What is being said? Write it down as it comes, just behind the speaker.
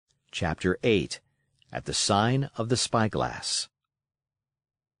Chapter 8. At the Sign of the Spyglass.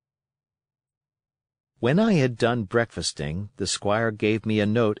 When I had done breakfasting, the squire gave me a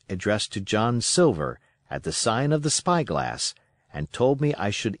note addressed to John Silver, at the Sign of the Spyglass, and told me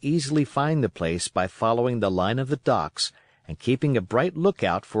I should easily find the place by following the line of the docks and keeping a bright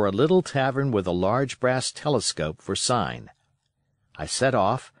lookout for a little tavern with a large brass telescope for sign. I set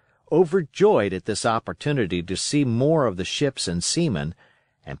off, overjoyed at this opportunity to see more of the ships and seamen,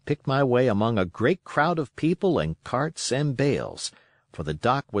 and picked my way among a great crowd of people and carts and bales, for the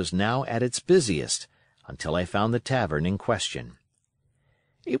dock was now at its busiest, until I found the tavern in question.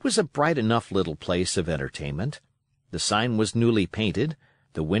 It was a bright enough little place of entertainment. The sign was newly painted,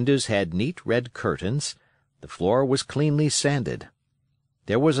 the windows had neat red curtains, the floor was cleanly sanded.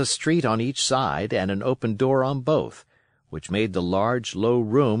 There was a street on each side and an open door on both, which made the large, low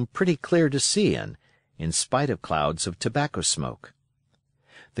room pretty clear to see in spite of clouds of tobacco smoke.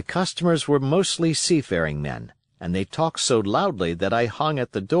 The customers were mostly seafaring men, and they talked so loudly that I hung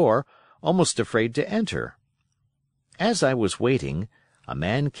at the door, almost afraid to enter. As I was waiting, a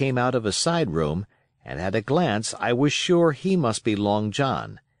man came out of a side room, and at a glance I was sure he must be Long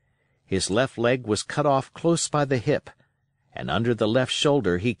John. His left leg was cut off close by the hip, and under the left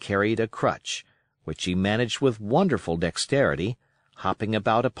shoulder he carried a crutch, which he managed with wonderful dexterity, hopping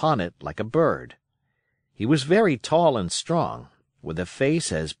about upon it like a bird. He was very tall and strong, with a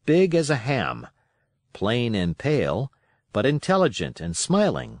face as big as a ham, plain and pale, but intelligent and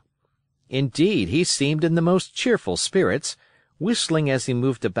smiling. Indeed, he seemed in the most cheerful spirits, whistling as he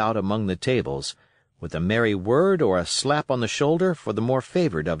moved about among the tables, with a merry word or a slap on the shoulder for the more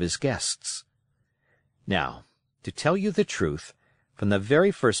favored of his guests. Now, to tell you the truth, from the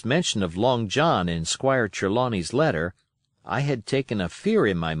very first mention of Long John in Squire Trelawney's letter, I had taken a fear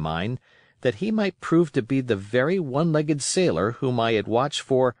in my mind that he might prove to be the very one-legged sailor whom I had watched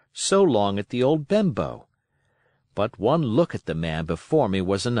for so long at the old Benbow. But one look at the man before me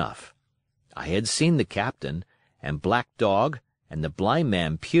was enough. I had seen the captain, and Black Dog, and the blind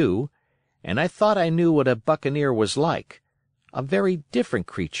man Pew, and I thought I knew what a buccaneer was like, a very different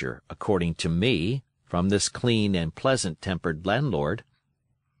creature, according to me, from this clean and pleasant-tempered landlord.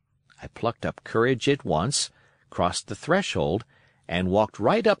 I plucked up courage at once, crossed the threshold, and walked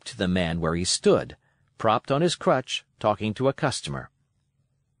right up to the man where he stood, propped on his crutch, talking to a customer.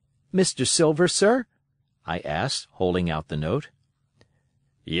 "Mr. Silver, sir?" I asked, holding out the note.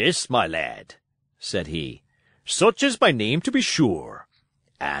 "Yes, my lad," said he. "Such is my name, to be sure.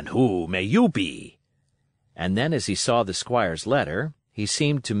 And who may you be?" And then, as he saw the squire's letter, he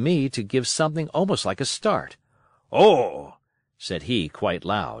seemed to me to give something almost like a start. "Oh," said he, quite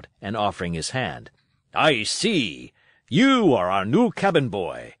loud, and offering his hand. "I see. You are our new cabin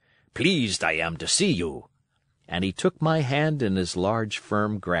boy. Pleased I am to see you." And he took my hand in his large,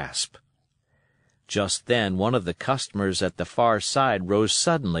 firm grasp. Just then one of the customers at the far side rose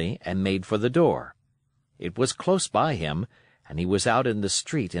suddenly and made for the door. It was close by him, and he was out in the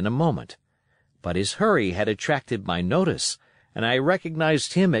street in a moment. But his hurry had attracted my notice, and I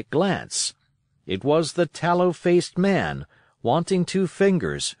recognized him at glance. It was the tallow-faced man, wanting 2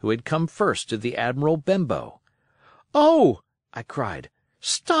 fingers, who had come first to the Admiral Benbow. "Oh!" I cried.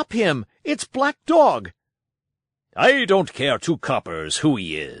 "Stop him! It's Black Dog!" "I don't care 2 coppers who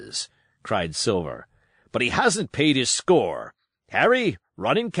he is," cried Silver, "but he hasn't paid his score. Harry,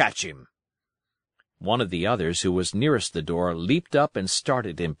 run and catch him." One of the others, who was nearest the door, leaped up and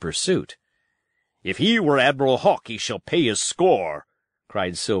started in pursuit. "If he were Admiral Hawke, he shall pay his score,"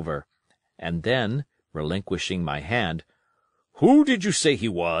 cried Silver, and then, relinquishing my hand, "Who did you say he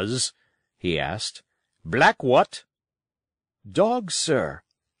was?" he asked. "Black what?" "Dog, sir,"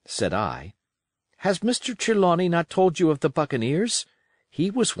 said I. "Has Mr. Trelawney not told you of the buccaneers? He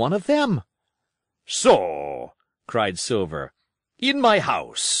was one of them." "So," cried Silver, "in my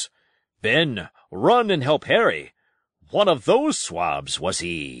house. Ben, run and help Harry. One of those swabs, was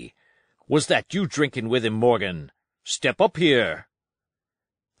he? Was that you drinking with him, Morgan? Step up here."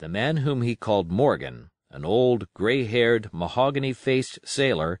 The man whom he called Morgan, an old, gray-haired, mahogany-faced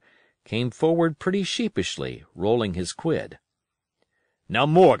sailor, came forward pretty sheepishly, rolling his quid. "Now,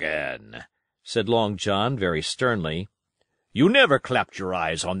 Morgan," said Long John very sternly, "you never clapped your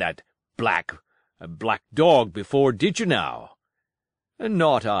eyes on that Black Dog before, did you now?"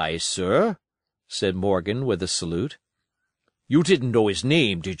 "Not I, sir," said Morgan with a salute. "You didn't know his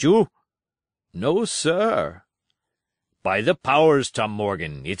name, did you?" "No, sir." "By the powers, Tom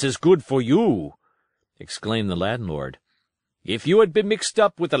Morgan, it's as good for you," exclaimed the landlord. "If you had been mixed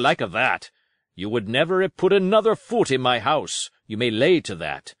up with the like of that, you would never have put another foot in my house, you may lay to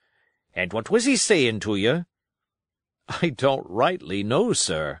that. And what was he saying to you?" "I don't rightly know,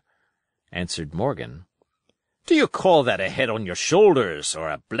 sir." answered Morgan. "Do you call that a head on your shoulders, or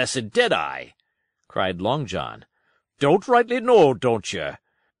a blessed dead-eye?" cried Long John. "Don't rightly know, don't you?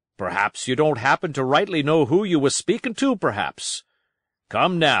 Perhaps you don't happen to rightly know who you was speaking to, perhaps.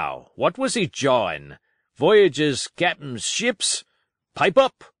 Come now, what was he jawing? Voyages, captain's ships? Pipe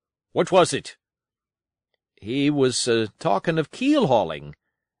up! What was it?" "He was talking of keel-hauling,"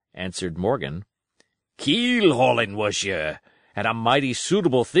 answered Morgan. "Keel-hauling, was ye? And a mighty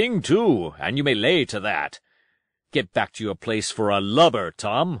suitable thing, too, and you may lay to that. Get back to your place for a lubber,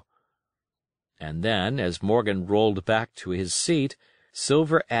 Tom." And then, as Morgan rolled back to his seat,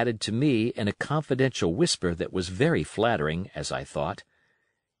 Silver added to me in a confidential whisper that was very flattering, as I thought,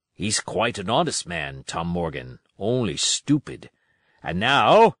 "He's quite an honest man, Tom Morgan, only stupid. And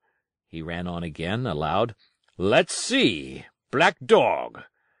now," he ran on again, aloud, "let's see, Black Dog.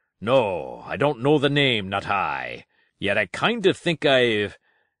 No, I don't know the name, not I. Yet I kind of think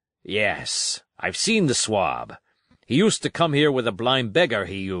Yes, I've seen the swab. He used to come here with a blind beggar,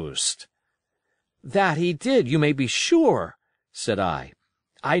 he used." "That he did, you may be sure," said I.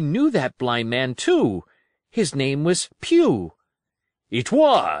 "I knew that blind man, too. His name was Pew." "It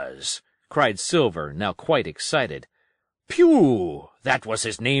was!" cried Silver, now quite excited. "Pew! That was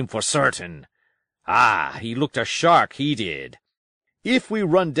his name for certain. Ah, he looked a shark, he did. If we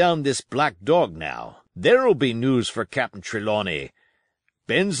run down this Black Dog now, there'll be news for Captain Trelawney.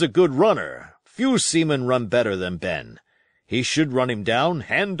 Ben's a good runner. Few seamen run better than Ben. He should run him down,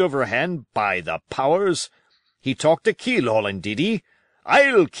 hand over hand, by the powers. He talked of keel-hauling, did he?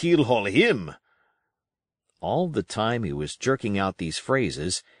 I'll keel-haul him." All the time he was jerking out these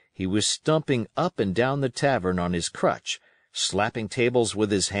phrases, he was stumping up and down the tavern on his crutch, slapping tables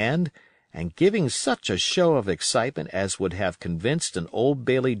with his hand, and giving such a show of excitement as would have convinced an Old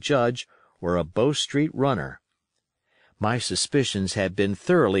Bailey judge or a Bow Street runner. My suspicions had been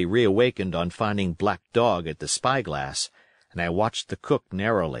thoroughly reawakened on finding Black Dog at the spyglass, and I watched the cook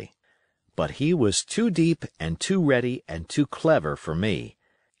narrowly. But he was too deep and too ready and too clever for me,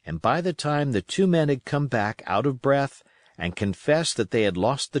 and by the time the two men had come back out of breath and confessed that they had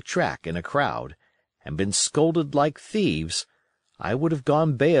lost the track in a crowd, and been scolded like thieves, I would have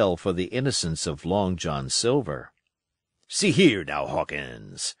gone bail for the innocence of Long John Silver. "See here now,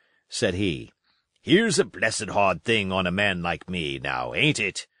 Hawkins," said he. "Here's a blessed hard thing on a man like me, now, ain't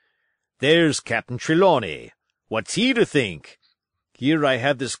it? There's Captain Trelawney. What's he to think? Here I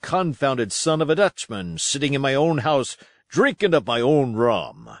have this confounded son of a Dutchman sitting in my own house drinking of my own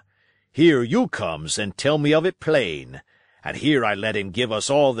rum. Here you comes and tell me of it plain, and here I let him give us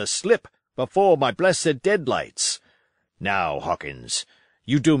all the slip before my blessed deadlights. Now, Hawkins,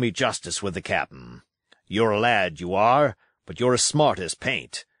 you do me justice with the cap'n. You're a lad, you are, but you're as smart as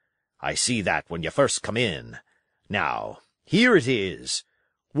paint. I see that when you first come in. Now, here it is.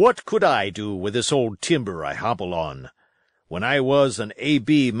 What could I do with this old timber I hobble on? When I was an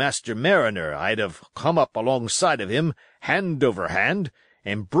A.B. master mariner, I'd have come up alongside of him, hand over hand,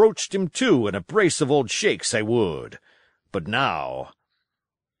 and broached him to in a brace of old shakes, I would. But now—"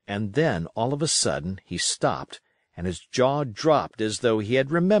 And then, all of a sudden, he stopped, and his jaw dropped as though he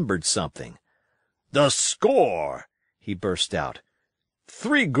had remembered something. "The score!" he burst out.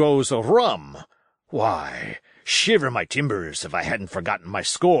 3 goes of rum! Why, shiver my timbers if I hadn't forgotten my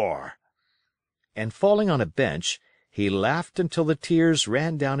score!" And falling on a bench, he laughed until the tears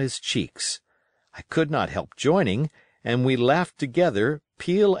ran down his cheeks. I could not help joining, and we laughed together,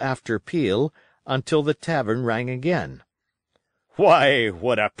 peal after peal, until the tavern rang again. "Why,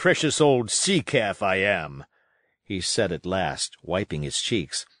 what a precious old sea-calf I am!" he said at last, wiping his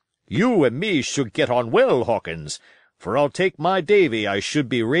cheeks. "You and me should get on well, Hawkins, for I'll take my davy I should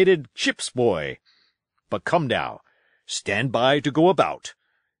be rated ship's boy. But come now, stand by to go about.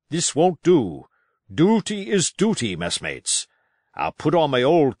 This won't do. Duty is duty, messmates. I'll put on my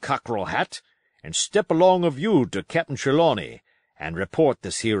old cockerel hat, and step along of you to Captain Trelawney, and report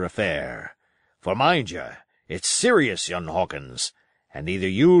this here affair. For mind ye, it's serious, young Hawkins, and neither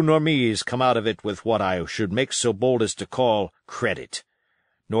you nor me's come out of it with what I should make so bold as to call credit.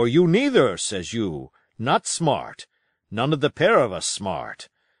 Nor you neither, says you, not smart, none of the pair of us smart.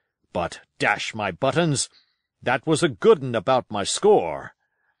 But, dash my buttons, that was a good 'un about my score."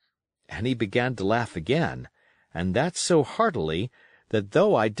 And he began to laugh again, and that so heartily that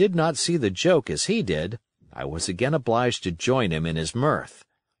though I did not see the joke as he did, I was again obliged to join him in his mirth.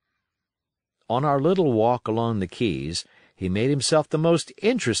 On our little walk along the quays, he made himself the most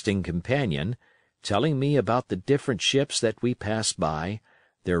interesting companion, telling me about the different ships that we passed by,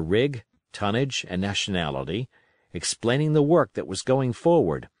 their rig, tonnage, and nationality, explaining the work that was going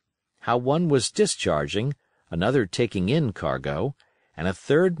forward, how one was discharging, another taking in cargo, and a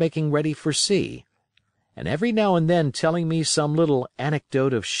third making ready for sea, and every now and then telling me some little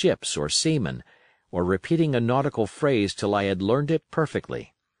anecdote of ships or seamen, or repeating a nautical phrase till I had learned it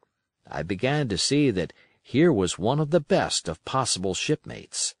perfectly. I began to see that here was one of the best of possible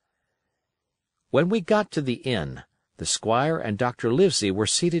shipmates. When we got to the inn, the squire and Dr. Livesey were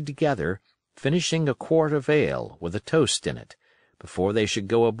seated together, finishing a quart of ale with a toast in it, before they should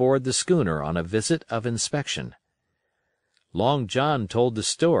go aboard the schooner on a visit of inspection. Long John told the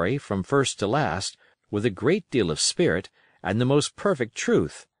story, from first to last, with a great deal of spirit and the most perfect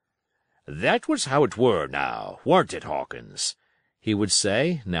truth. "That was how it were now, warn't it, Hawkins?" he would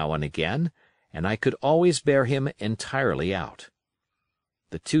say now and again, and I could always bear him entirely out.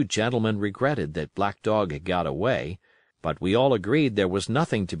 The two gentlemen regretted that Black Dog had got away, but we all agreed there was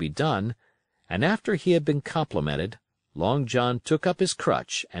nothing to be done, and after he had been complimented, Long John took up his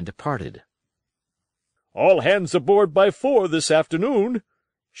crutch and departed. "All hands aboard by 4 this afternoon,"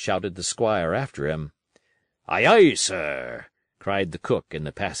 shouted the squire after him. "Aye, aye, sir," cried the cook in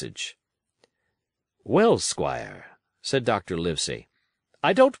the passage. "Well, squire," said Dr. Livesey,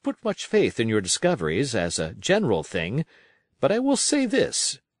 "I don't put much faith in your discoveries as a general thing, but I will say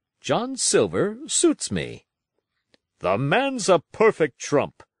this: John Silver suits me." "The man's a perfect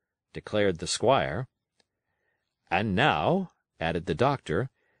trump," declared the squire. "And now," added the doctor,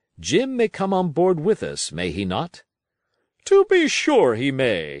 "Jim may come on board with us, may he not?" "To be sure he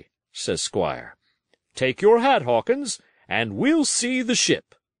may," says Squire. "Take your hat, Hawkins, and we'll see the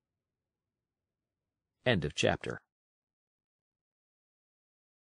ship." End of chapter.